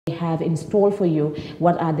have installed for you?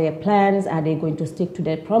 What are their plans? Are they going to stick to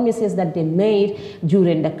their promises that they made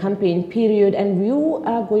during the campaign period? And you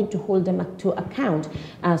are going to hold them to account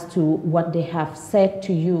as to what they have said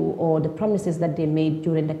to you or the promises that they made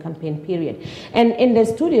during the campaign period. And in the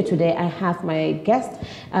studio today, I have my guest,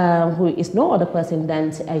 who is no other person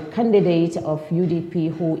than a candidate of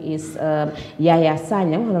UDP, who is YAYA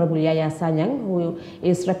SANYANG, Honorable YAYA SANYANG, who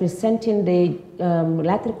is representing the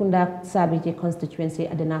LATRIKUNDA SABIJIE constituency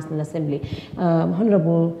at the National Assembly.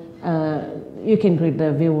 Honorable, you can greet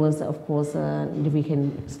the viewers, of course, we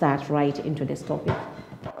can start right into this topic.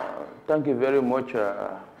 Thank you very much,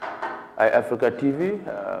 iAfrica TV,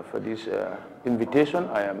 for this invitation.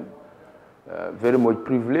 I am very much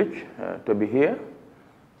privileged to be here.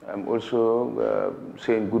 I'm also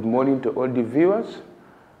saying good morning to all the viewers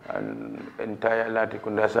and entire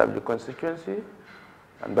LATRIKUNDA SABIJIE constituency,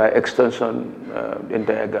 and by extension, the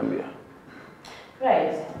entire Gambia.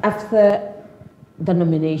 Right. After the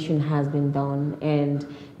nomination has been done and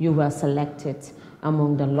you were selected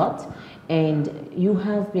among the lot, and you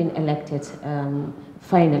have been elected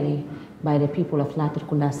finally by the people of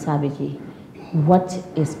LATRIKUNDA SABIJIE, what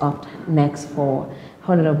is up next for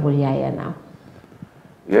Honorable Yaya now?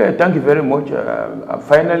 Yeah, thank you very much.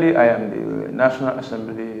 Finally, I am the National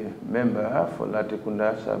Assembly member for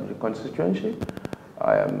LATRIKUNDA SABIJIE constituency.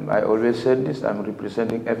 I always said this, I'm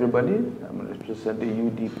representing everybody. I'm representing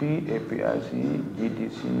UDP, APRC,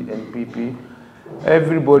 GDC, NPP,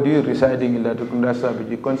 everybody residing in LATRIKUNDA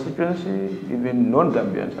SABIJIE constituency, even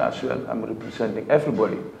non-Gambians as well. I'm representing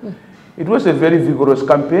everybody. It was a very vigorous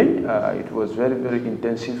campaign. It was very, very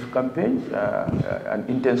intensive campaign, an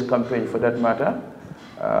intense campaign for that matter.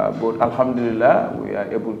 But Alhamdulillah, we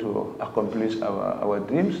are able to accomplish our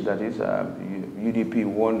dreams. That is, UDP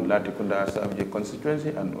won LATRIKUNDA SABIJIE constituency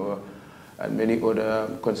and many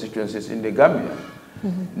other constituencies in the Gambia.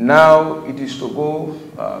 Now it is to go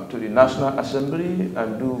to the National Assembly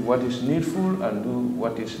and do what is needful and do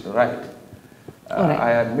what is right. I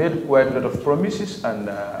have made quite a lot of promises, and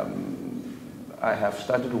I have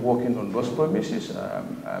started working on those promises. I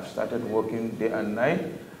have started working day and night,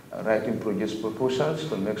 writing project proposals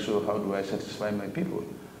to make sure how do I satisfy my people.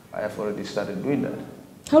 I have already started doing that.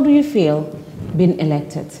 How do you feel being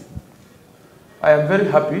elected? I am very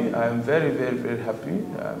happy. I am very, very, very happy.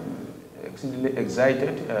 Extremely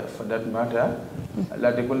excited for that matter.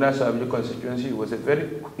 LATRIKUNDA SABIJIE constituency was a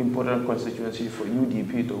very important constituency for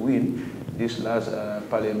UDP to win this last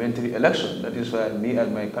parliamentary election. That is why me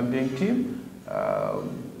and my campaign team,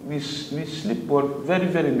 we sleep very,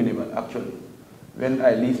 very minimal actually. When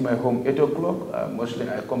I leave my home 8 o'clock, mostly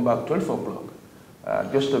I come back 12 o'clock,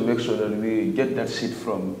 just to make sure that we get that seat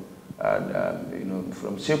from,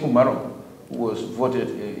 from Sekou Marong, who was voted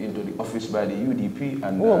into the office by the UDP.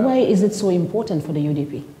 And why is it so important for the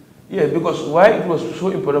UDP? Yeah, because why it was so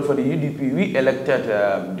important for the UDP, we elected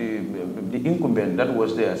the incumbent that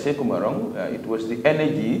was there, Sekou Marong. It was the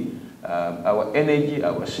energy, our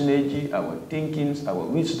synergy, our thinkings, our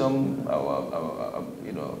wisdom, our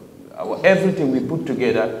everything we put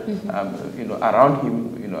together, around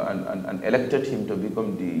him, and elected him to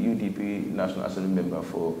become the UDP National Assembly member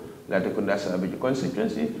for LATRIKUNDA SABIJIE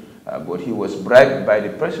constituency. But he was bribed by the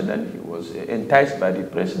president, he was enticed by the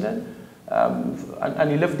president, and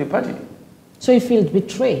he left the party. So he felt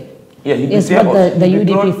betrayed? Yeah, he is betrayed what the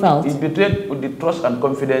UDP felt? He betrayed the trust and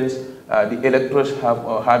confidence the electors have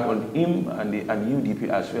had on him and UDP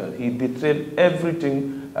as well. He betrayed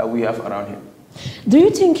everything we have around him. Do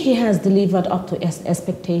you think he has delivered up to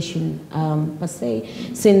expectation, per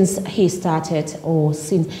se, since he started, or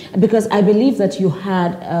since, because I believe that you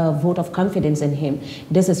had a vote of confidence in him.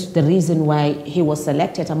 This is the reason why he was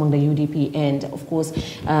selected among the UDP and, of course,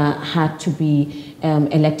 had to be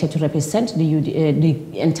elected to represent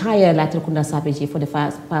the entire LATRIKUNDA SABIJIE for the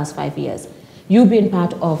past 5 years. You being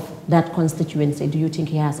part of that constituency, do you think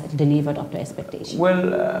he has delivered up to expectation?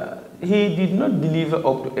 Well, he did not deliver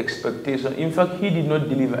up to expectation. In fact, he did not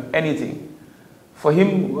deliver anything. For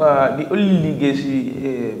him, the only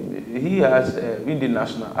legacy he has in the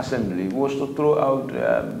National Assembly was to throw out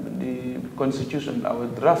the constitution, our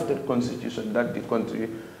drafted constitution that the country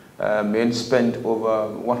men spent over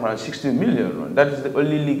 160 million. That is the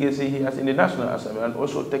only legacy he has in the National Assembly, and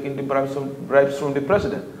also taking the bribes from the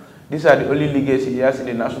president. These are the only legacy he has in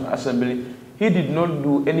the National Assembly. He did not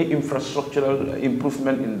do any infrastructural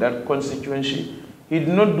improvement in that constituency. He did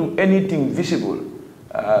not do anything visible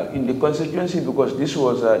in the constituency, because this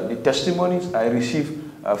was the testimonies I received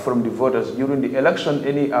from the voters during the election.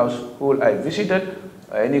 Any household I visited,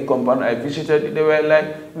 any compound I visited, they were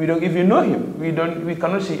like, we don't even know him. We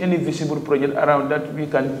cannot see any visible project around that we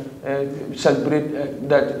can celebrate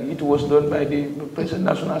that it was done by the President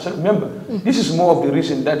National Assembly member. This is more of the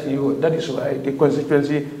reason that that is why the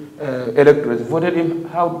constituency electorate voted him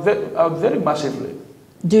out very massively.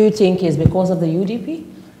 Do you think it's because of the UDP?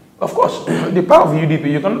 Of course, the power of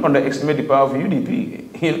UDP, you cannot underestimate the power of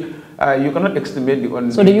UDP. You cannot estimate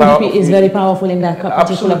the So the UDP is very powerful in that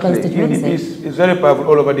particular constituency? UDP is very powerful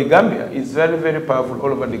all over the Gambia. It's very, very powerful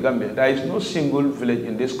all over the Gambia. There is no single village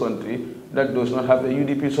in this country that does not have a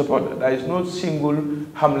UDP supporter. There is no single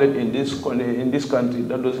hamlet in this country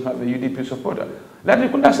that doesn't have a UDP supporter.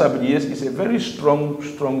 LATRIKUNDA SABIJIE is a very strong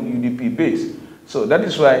UDP base. So that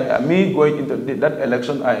is why me going into that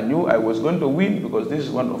election, I knew I was going to win because this is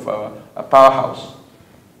one of our powerhouse.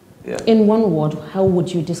 Yeah. In one word, how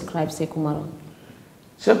would you describe Seku Marong?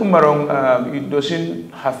 Seku Marong, he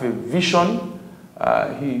doesn't have a vision,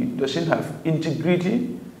 he doesn't have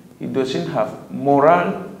integrity, he doesn't have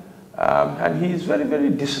moral, and he is very, very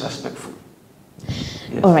disrespectful.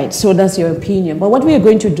 Yes. All right, so that's your opinion. But what we are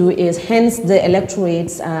going to do is, hence the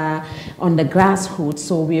electorates are on the grassroots,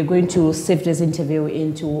 so we are going to shift this interview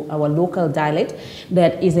into our local dialect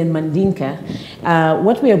that is in Mandinka.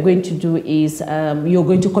 What we are going to do is you're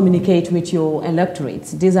going to communicate with your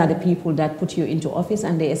electorates. These are the people that put you into office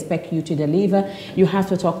and they expect you to deliver. You have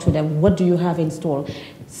to talk to them. What do you have in store?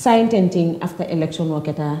 Sciententing after election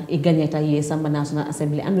waketa iganyeta ye samba National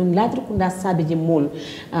Assembly andum LATRIKUNDA SABIJIE mol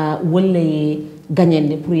wolle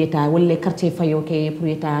gagnende pour yeta wolle quartier fayoke pour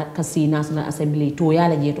yeta kasi National Assembly to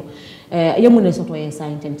yala jeto yamune soto ye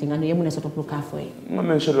sciententing and yamune soto pour kafoy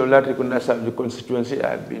mame soto LATRIKUNDA SABIJIE constituency.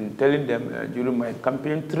 I've been telling them during my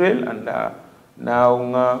campaign trail, and now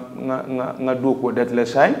nga do ko that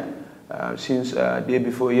lesson since day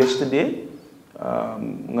before yesterday.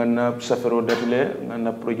 Ngana safaro datile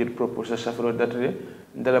ngana project proposal safaro datile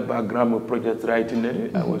ndala background project writing.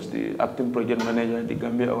 I was the acting project manager at the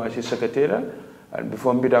Gambia Oasis Secretariat, and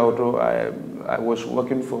before Mbidauto I was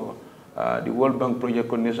working for the World Bank Project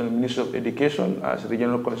Coordination Minister of Education as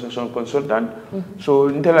regional construction consultant. So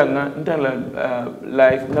ndala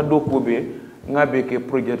life na do kobe ngabe ke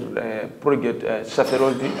project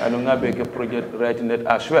safarolti and ngabe ke project writing that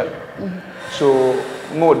as well. So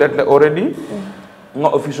no, that already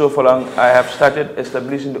official folang I have started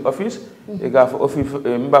establishing the office. I have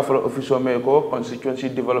official meko constituency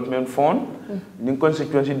development fund. The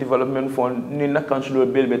constituency development fund ni na council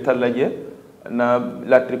bill betalaje na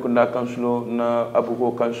LATRIKUNDA council na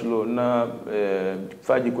Abuko council na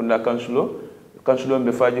Fajikunda council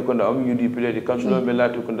mbe Fajikunda UDP le council mbe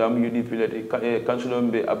LATRIKUNDA UDP le council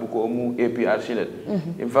mbe Abuko APRC le.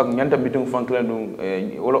 In fact nyanta bitung fankla dum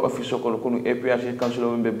wala official ko kunu APRC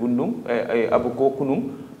council mbe bundum Abuko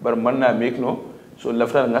kunum bar manna mekno. So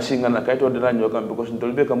lafta ngasi ngana kayto dara nyokam because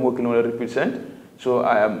ndolbe ka mo kino represent. So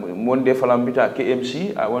I am Monday falambita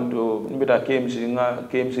KMC. I want to mbita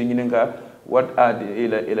KMC nyinenga what are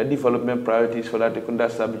the development priorities for LATRIKUNDA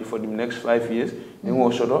SABIJIE for the next 5 years.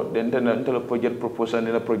 Then the project proposal and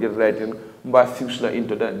the project writing, but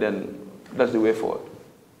into that, then that's the way forward.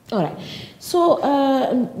 All right. So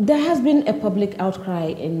there has been a public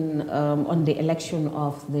outcry on the election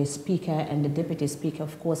of the speaker and the deputy speaker,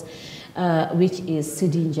 of course, which is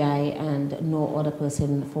Sidinjai and no other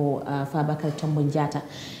person for Fabakary Tombong Jatta.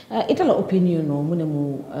 Itala opinion no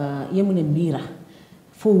munemu yemune mira.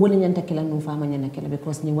 For one nyanta kila no fama nyana kila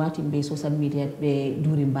because ni wati be social media be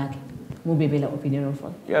during back mo be la opinion of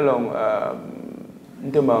yalong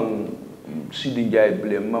ndemang Sidinjai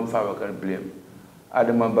blame mam Fabakary blame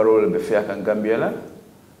Adama Barrow be fair kan Gambia la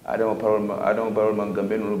Adama Barrow man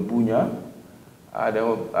Gambia no bunya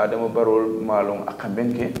Adama Barrow malong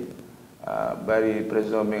akambenke bari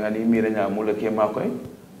president men ani mira nya mula ke makoy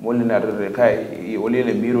molina de kay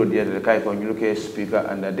olele miro de kay ko nyuluke speaker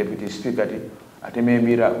and deputy speaker Ateme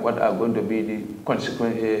mira what are going to be the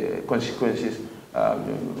consequences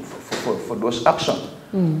for those actions.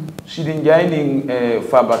 Sidinjai ning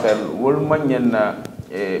Fabakary wol manyenna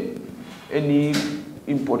any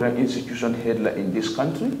important institution head in this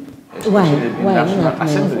country, especially the National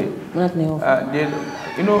Assembly.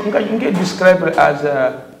 You know, you can describe it as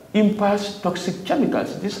impasse toxic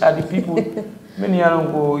chemicals. These are the people. Many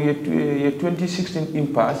ago, year 2016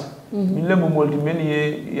 impasse.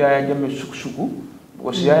 Many Yaya Jame suku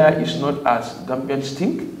because Yaya is not as Gambian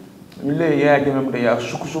stink. Yaya Jame they are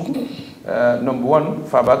suku. Number one,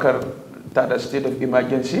 Fabakary had a state of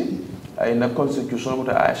emergency in the constitution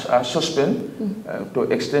I suspend to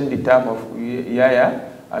extend the term of Yaya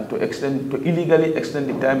and to illegally extend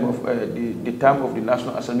the time of the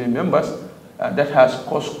National Assembly members. that has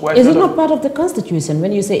caused quite. Is it not part of the constitution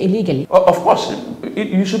when you say illegally? Of course,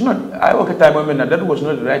 you should not. I work at time that was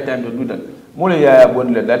not the right time to do that. Mole Yaya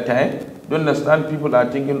Bondle at that time. Don't understand. People are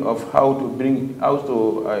thinking of how to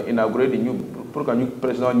inaugurate a new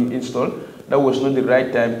president install. That was not the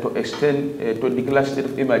right time to extend to declare state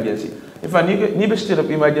of emergency. If a new state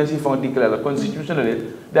of emergency found declared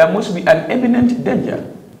constitutionally, there must be an imminent danger.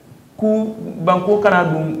 But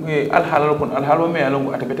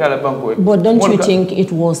don't you think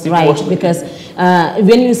it was right? Because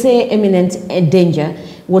when you say imminent danger,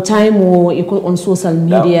 what time on social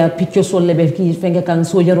media, pictures all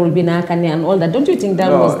soldier and all that, don't you think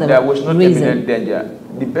that was the reason? There was not imminent danger.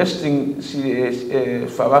 The best thing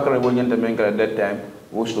Fabakara at that time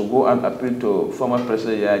was to go and appeal to former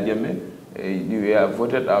President Yaya Jammeh. You were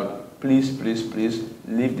voted out. Please, please, please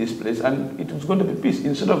leave this place, and it was going to be peace.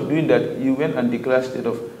 Instead of doing that, you went and declared state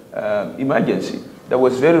of emergency. That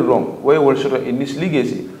was very wrong. Where was in this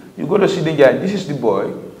legacy? You go to see the guy. This is the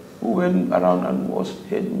boy who went around and was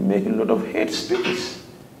making a lot of hate speeches,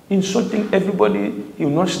 insulting everybody. He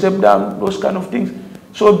will not step down. Those kind of things.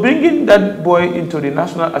 So bringing that boy into the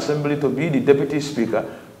National Assembly to be the deputy speaker,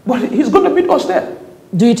 but he's going to beat us there.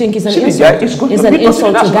 Do you think it's an insult? It's an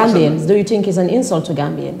insult to Gambians. Do you think it's an insult to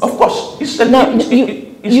Gambians? Of course, it's an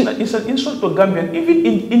insult to Gambians, even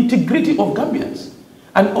in integrity of Gambians,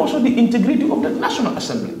 and also the integrity of the National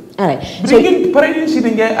Assembly. All right. Bringing President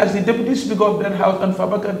Sidinga as the deputy speaker of that house and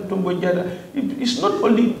Fabaka Tombonjada, it's not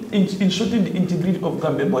only insulting the integrity of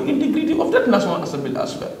Gambia, but integrity of that National Assembly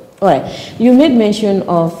as well. All right. You made mention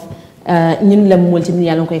of and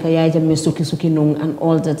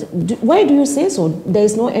all that. Why do you say so? There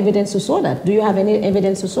is no evidence to show that. Do you have any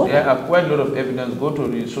evidence to show that? There are quite a lot of evidence. Go to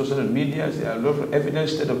the social media. There are a lot of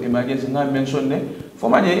evidence. State of emergency. I mentioned there. For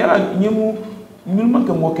my Yaya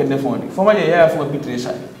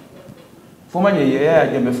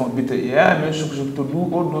to do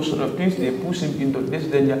all those sort of things, they push him into this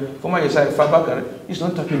danger. For my Fabakar is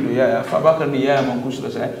not talking to Yaya. Fabakar ni Yaya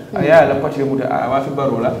Mankusra say, Ayaya la Pati Muda Awafi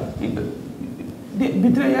Barola, they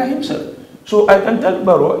betray himself. So I can tell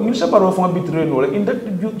Baro, you say Baro from betray in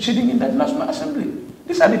that sitting in that National Assembly.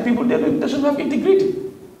 These are the people that doesn't have integrity.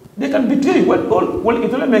 They can betray well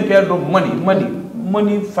it only make care of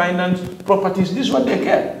money, finance, properties, this is what they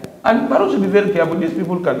care. And Barrow should be very careful. These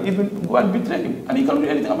people can even go and betray him, and he can't do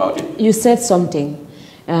anything about it. You said something,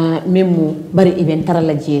 Memu, bari event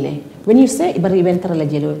taralajele. When you say bari event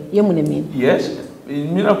taralajele, you mean? Yes,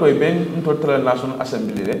 in Minako event into National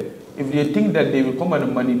Assembly, if they think that they will come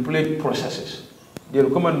and manipulate processes, they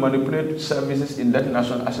will come and manipulate services in that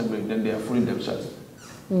National Assembly, then they are fooling themselves.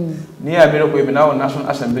 Near Minako event now National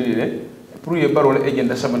Assembly, through a Barrow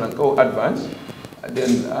agenda, someone advance.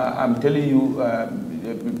 Then I'm telling you,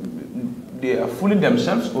 they are fooling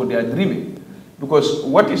themselves or they are dreaming, because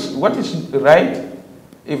what is right,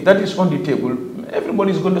 if that is on the table,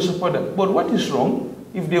 everybody is going to support that. But what is wrong,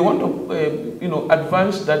 if they want to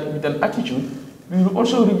advance that with an attitude, we will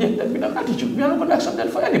also reject that with an attitude. We are not going to accept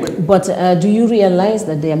that for anybody. But do you realize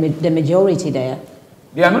that they are the majority there?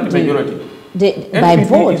 They are not the majority. By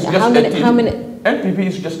vote, how many? NPP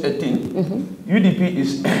is just 18, UDP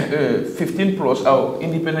is 15 plus, our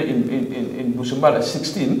independent in Busumbala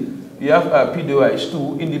 16, you have PDOI is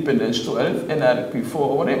 2, independence 12, NRP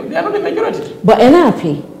 4, whatever. They are not the majority. But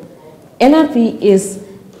NRP is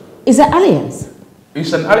an alliance.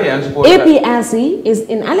 It's an alliance. But APRC is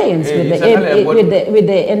in alliance with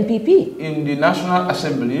the NPP. In the National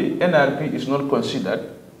Assembly, NRP is not considered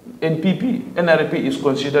NPP. NRP is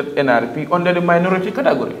considered NRP under the minority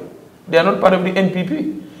category. They are not part of the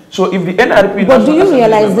NPP. So if the NRP... But do you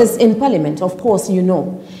realize this in Parliament? Of course you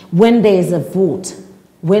know. When there is a vote,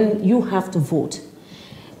 when you have to vote,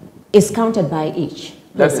 it's counted by each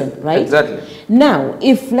person, right? Exactly. Now,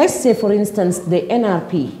 if let's say, for instance, the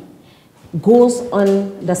NRP goes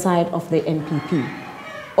on the side of the NPP,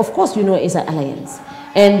 of course you know it's an alliance.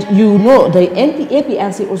 And you know the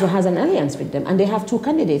APRC also has an alliance with them, and they have 2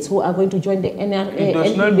 candidates who are going to join the NRP. It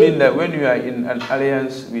does not mean that when you are in an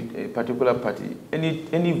alliance with a particular party,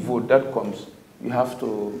 any vote that comes, you have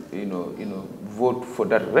to vote for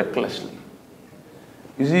that recklessly.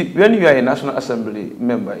 You see, when you are a National Assembly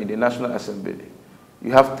member in the National Assembly,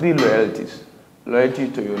 you have 3 loyalties: loyalty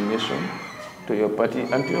to your nation, to your party,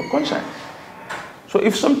 and to your conscience. So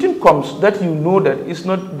if something comes that you know that it's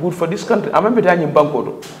not good for this country,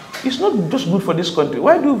 it's not just good for this country.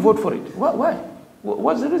 Why do you vote for it? Why?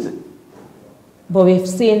 What's the reason? But we've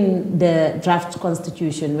seen the draft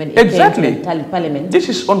constitution when it exactly. came to Parliament. This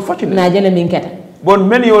is unfortunate. But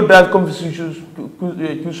many other constitutions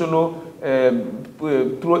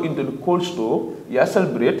throw into the cold store, you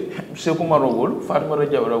celebrate, Sekuma Rawol, Fatima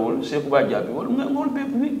Rawol, Sekuba Jabi,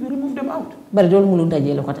 we remove them out. But don't mulunda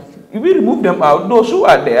jelo kata. We remove them out. Those who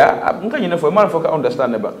are there,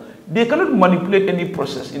 understandable. They cannot manipulate any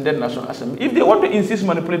process in the National Assembly. If they want to insist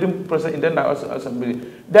manipulating process in the National Assembly,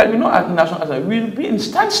 there will be no National Assembly. We will be in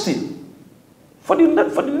standstill. For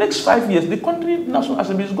the next 5 years, the country National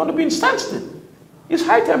Assembly is going to be in standstill. It's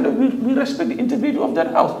high time that we respect the integrity of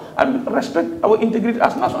that house and respect our integrity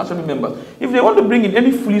as National Assembly members. If they want to bring in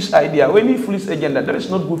any foolish idea or any foolish agenda that is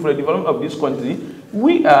not good for the development of this country,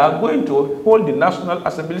 we are going to hold the National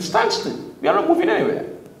Assembly standstill. We are not moving anywhere.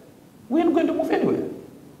 We are not going to move anywhere.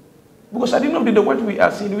 Because at the end of the day, what we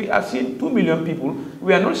are seeing 2 million people.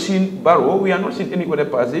 We are not seeing Barrow, we are not seeing any other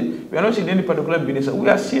person, we are not seeing any particular minister. We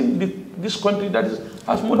are seeing this country that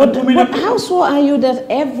has more than 2 million people. But how sure are you that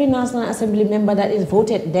every National Assembly member that is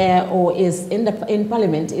voted there or is in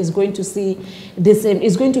Parliament is going to see the same,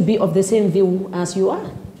 is going to be of the same view as you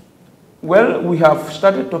are? Well, we have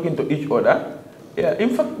started talking to each other. Yeah, in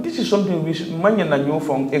fact, this is something which many know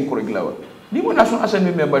from encourage level. The National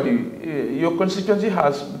Assembly member, your constituency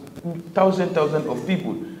has thousands of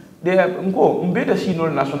people. They are better senior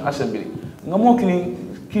National Assembly. Ngamo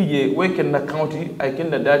kije we can na county, I can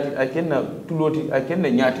na dati, I can na tuloti, I can na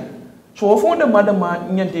nyati. So for the madama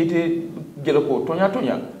nyantete geloko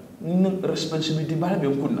tonya responsibility bala be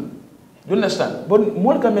kunna. You understand? But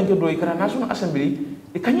more kamenke do ikara National Assembly,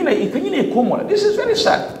 ikanyina komola. This is very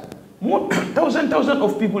sad. More thousands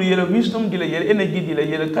of people yellow wisdom, yellow energy,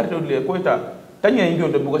 yellow cartel, quota. Tanya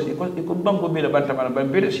ingo because it could bank be the bantamana,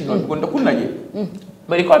 but better she not going to kunaje.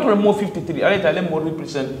 But it can't remove 53. I let more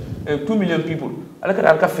represent 2 million people. I look at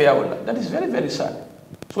Alcafe. That is very, very sad.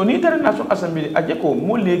 So neither National Assembly, Ajeko,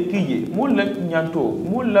 Mole Kije, Mole Nyanto,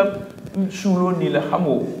 Mole Sulo Nila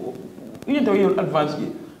Hamo. You need to advance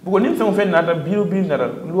it. Because if you find another bill,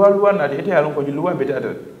 Lua Nada, Lua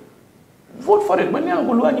better. Vote for it. When you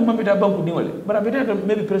go to but I better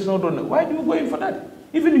maybe personal donor. Why do you go in for that?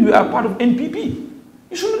 Even if you are part of NPP,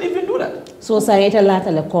 you shouldn't even do that. So, Sarita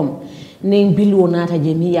Latale come, name Bilu Nata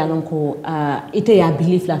Jemi Yalonko, ite ya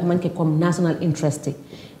belief like man ke come national interest.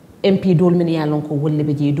 MP Dolmini Yalonko will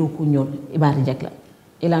lebeji do kunyon, Ibari Jakla,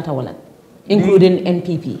 Ilata Wallet, including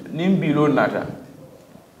NPP. Name Bilu Nata,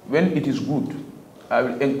 when it is good, I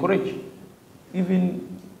will encourage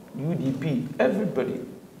even UDP, everybody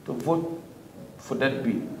to vote for that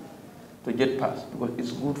bill to get passed because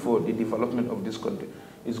it's good for the development of this country.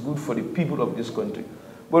 It's good for the people of this country.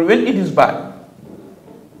 But when it is bad,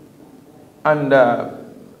 and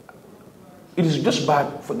it is just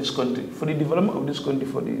bad for this country, for the development of this country,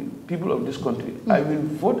 for the people of this country, I will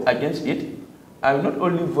vote against it. I will not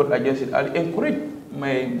only vote against it, I'll encourage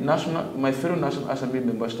my fellow National Assembly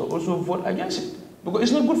members to also vote against it because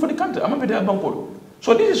it's not good for the country. I'm a better bank.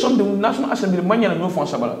 So this is something National Assembly manya no fon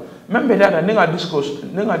sabala. Member that nenga discourse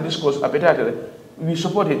apetata we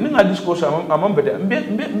support it. Nenga discourse among better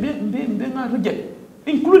benga reject,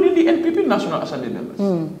 including the NPP National Assembly members,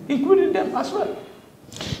 including them as well.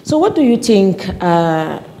 So what do you think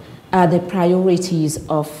are the priorities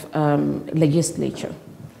of legislature?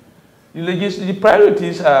 The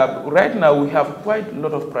priorities are, right now we have quite a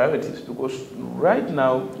lot of priorities because right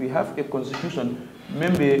now we have a constitution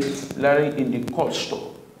member lying in the court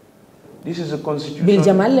store. This is a constitution.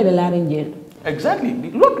 Exactly.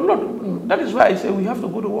 That is why I say we have to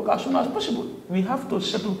go to work as soon as possible. We have to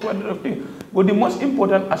settle quite a lot of things. But the most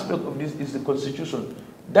important aspect of this is the constitution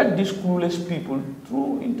that these clueless people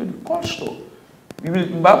threw into the court store. We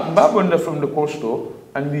will babble from the court store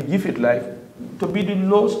and we give it life to be the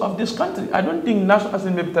laws of this country. I don't think National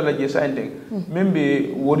Assembly is anything.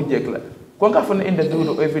 Maybe worry jekla. Konka for the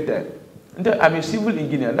interview every time. I'm a civil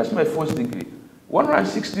engineer. That's my first degree.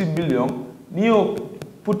 160 billion Neo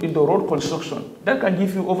put into road construction. That can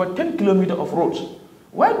give you over 10 kilometers of roads.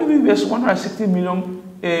 Why do we waste 160 million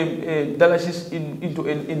dollars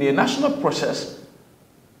in a national process?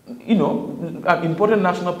 You know, an important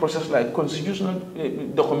national process like constitutional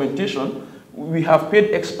documentation. We have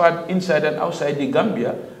paid experts inside and outside the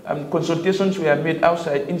Gambia, and consultations were made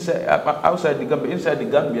outside the Gambia, inside the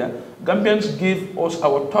Gambia. Gambians gave us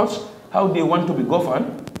our thoughts how they want to be governed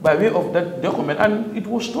by way of that document, and it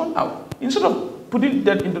was thrown out. Instead of putting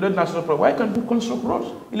that into the national program, why can't we construct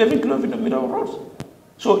roads, 11 kilometers of roads?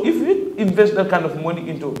 So if we invest that kind of money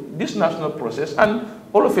into this national process, and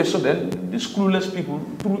all of a sudden, these clueless people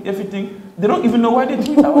do everything, they don't even know why they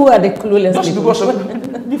do it. Who are the clueless just people? Because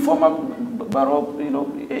of the former Barrow,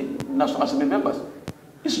 National Assembly members.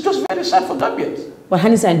 It's just very sad for Gambians. But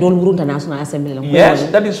Hanisa don't rule the National Assembly.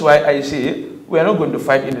 Yes, that is why I say we are not going to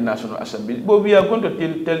fight in the National Assembly, but we are going to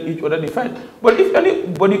tell each other the fight. But if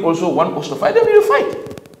anybody also wants us to fight, then we will fight.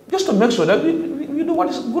 Just to make sure that we do what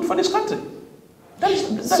is good for this country.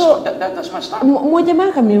 That's my stand. Mo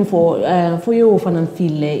jama ka min fo yo fanan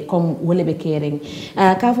fille comme wole be kering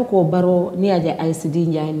ka fo ko baro ni aja ICD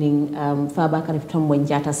nyaning fa bakar tombo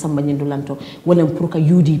njata samba ndulanto wala pour ka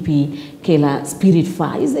UDP ke la spirit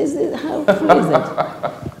fa is how is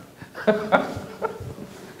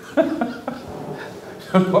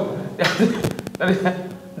it?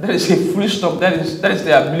 that is a full stop. That is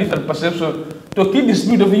their belief and perception to keep the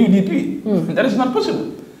spirit of UDP. That is not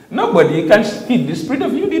possible. Nobody can keep the spirit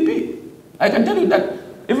of UDP. I can tell you that.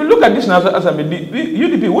 If you look at this National Assembly,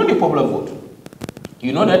 UDP won the popular vote.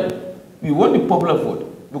 You know that? We won the popular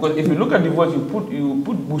vote. Because if you look at the vote, you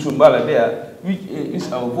put Busumbala there, which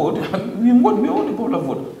is our vote, we won the popular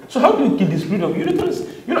vote. So how do you kill the spirit of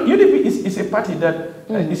UDP? You know, UDP is a party that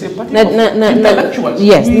is a party of intellectuals.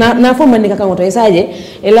 Yes, na for manika kangoto esaje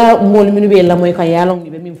ela mol minu be la moy kan yalong ni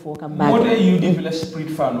be min fo kam ba. More UDP la spirit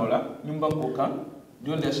fanola, nyumbango kan. Do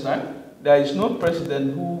you understand? There is no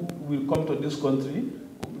president who will come to this country.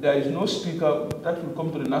 There is no speaker that will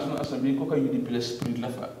come to the National Assembly. Koka UDP spirit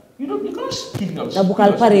lafa. You cannot speak now.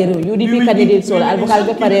 Abukal parero UDP candidate so abukal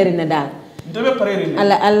be parere na da. Ndobe parere.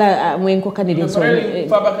 Alla mwen ko candidate so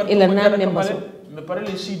ila na member so. Me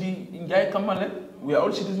parele CD njay kamale. We are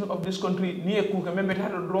all citizens of this country. Niye kuka member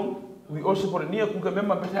had wrong. We also for niye kuka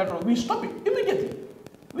member had wrong. We stop it immediately.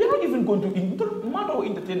 We are not even going to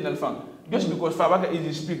entertain Nelfang. Just because Fabaka is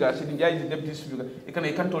the speaker, Sidinja is the deputy speaker, he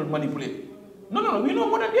can't all manipulate. No, we know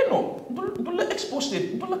more than they know. Don't expose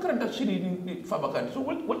it. Don't current that shit in Fabaka. So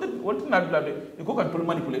what not you go and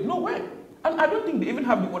manipulate? No way. And I don't think they even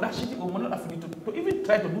have the audacity or moral affinity to even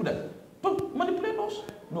try to do that. To manipulate us?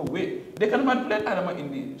 No way. They can manipulate Adama in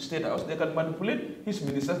the State House. They can manipulate his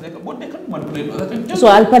ministers. But they can't manipulate us. So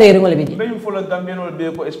I'll parade all of it. When you follow Gambian,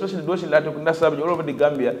 especially those in LATRIKUNDA SABIJIE all over the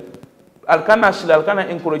Gambia, Alcana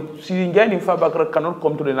encourage Sirinjani Fabakar cannot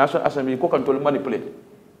come to the National Assembly, go control manipulate.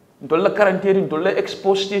 Until the quarantine, until the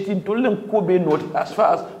expose state, until the Kobe note as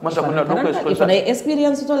far as Masakuna Doko is concerned.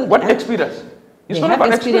 Experience what experience? It's not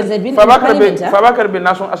about experience. Fabakar be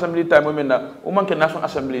National Assembly time, Omanke National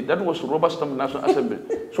Assembly, that was Robert Stamp National Assembly.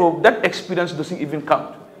 So that experience doesn't even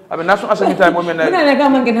count. I mean, National Assembly time,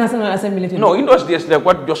 no, in those days, like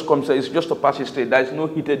what just comes is just to pass his state. There is no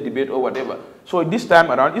heated debate or whatever. So this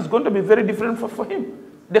time around, it's going to be very different for him.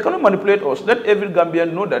 They cannot manipulate us. Let every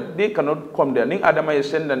Gambian know that they cannot come there. Ning Adama is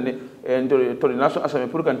sent to the National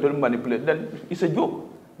Assembly to manipulate. Then it's a joke.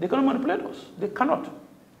 They cannot manipulate us. They cannot.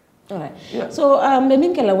 All right. Yeah. So be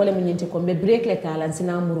minkela wala minyinte ko be break le kala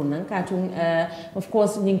sina muru nan katung of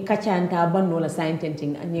course ning kachanta banno la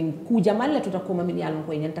sciententing ning ku jamal la tutakoma min yalon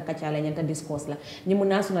ko nyanta kachala nyanta discourse la ni mu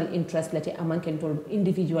national interest la te amanken tol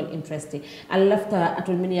individual interest al lafta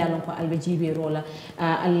atol min yalon ko albe jibe rola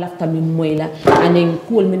al lafta min moyla anen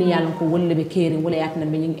kuol min yalon ko wolle be keri wala yatna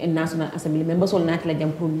min national assembly member sol natla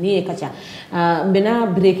jam pour ni kacha bena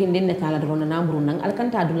breaking den ne kala drona namru nan al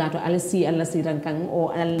kanta dulato al si alla siran kan o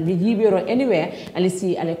al jibe or anywhere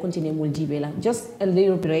alisi ale continue mul jibe la just a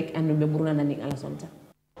little break and be buruna naning ala sonta.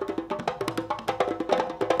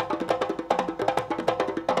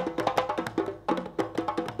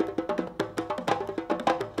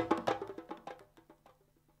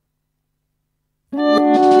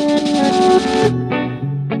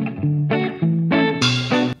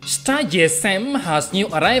 Star GSM has new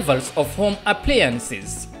arrivals of home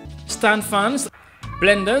appliances, stand fans,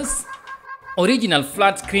 blenders, original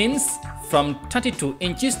flat screens from 32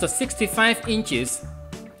 inches to 65 inches.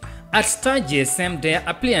 At Star GSM, their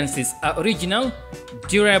appliances are original,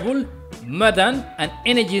 durable, modern, and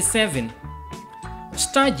energy saving.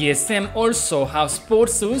 Star GSM also have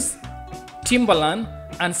sports shoes, Timberland,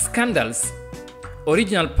 and Scandals.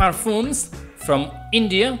 Original perfumes from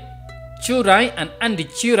India, Churai and Andy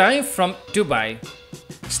Churai from Dubai.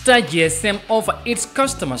 Star GSM offer its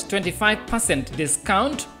customers 25%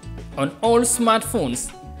 discount on all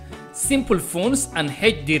smartphones, simple phones and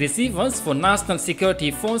HD receivers for national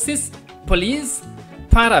security forces, police,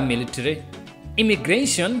 paramilitary,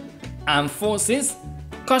 immigration, armed forces,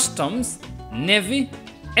 customs, navy,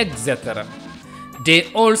 etc. They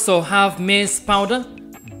also have maize powder,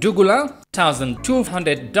 Dugula,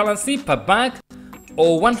 $1,200 per bag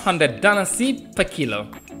or $100 per kilo.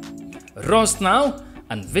 Rush now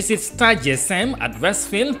and visit Star GSM at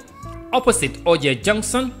Westfield, opposite OJ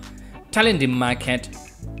Junction, Talindi Market,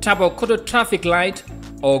 Tabokoto Traffic Light,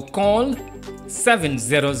 or call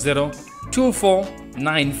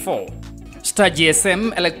 700-2494. Star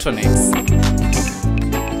GSM Electronics.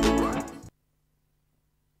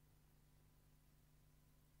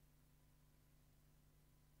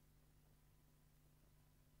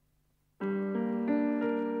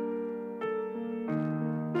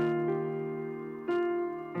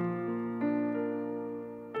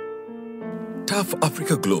 TAF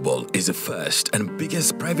Africa Global is the first and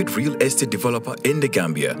biggest private real estate developer in the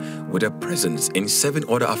Gambia, with a presence in 7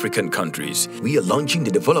 other African countries. We are launching the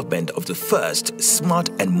development of the first smart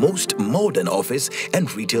and most modern office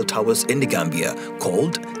and retail towers in the Gambia,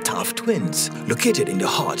 called TAF Twins, located in the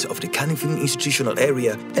heart of the Canifing institutional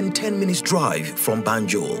area and 10 minutes drive from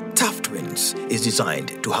Banjul. TAF Twins is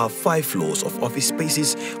designed to have 5 floors of office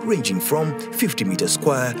spaces ranging from 50 meters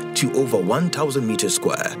square to over 1,000 meters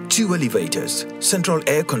square, 2 elevators, central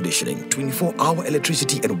air conditioning, 24-hour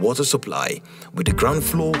electricity and water supply, with the ground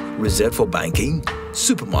floor reserved for banking,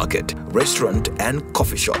 supermarket, restaurant and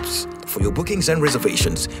coffee shops. For your bookings and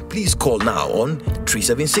reservations, please call now on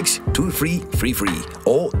 376-2333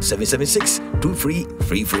 or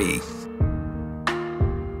 776-2333.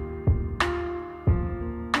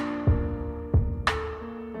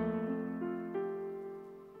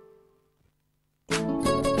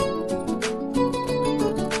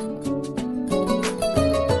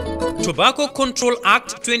 Tobacco Control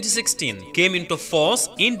Act 2016 came into force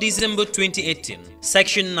in December 2018.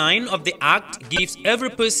 Section 9 of the Act gives every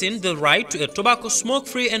person the right to a tobacco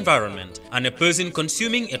smoke-free environment, and a person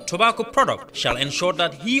consuming a tobacco product shall ensure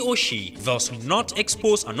that he or she does not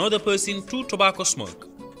expose another person to tobacco smoke.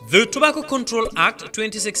 The Tobacco Control Act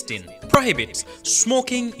 2016 prohibits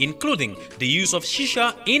smoking, including the use of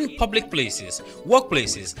shisha in public places,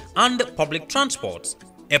 workplaces, and public transports.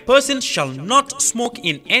 A person shall not smoke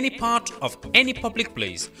in any part of any public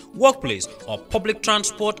place, workplace, or public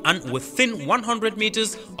transport and within 100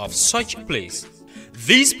 meters of such place.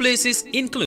 These places include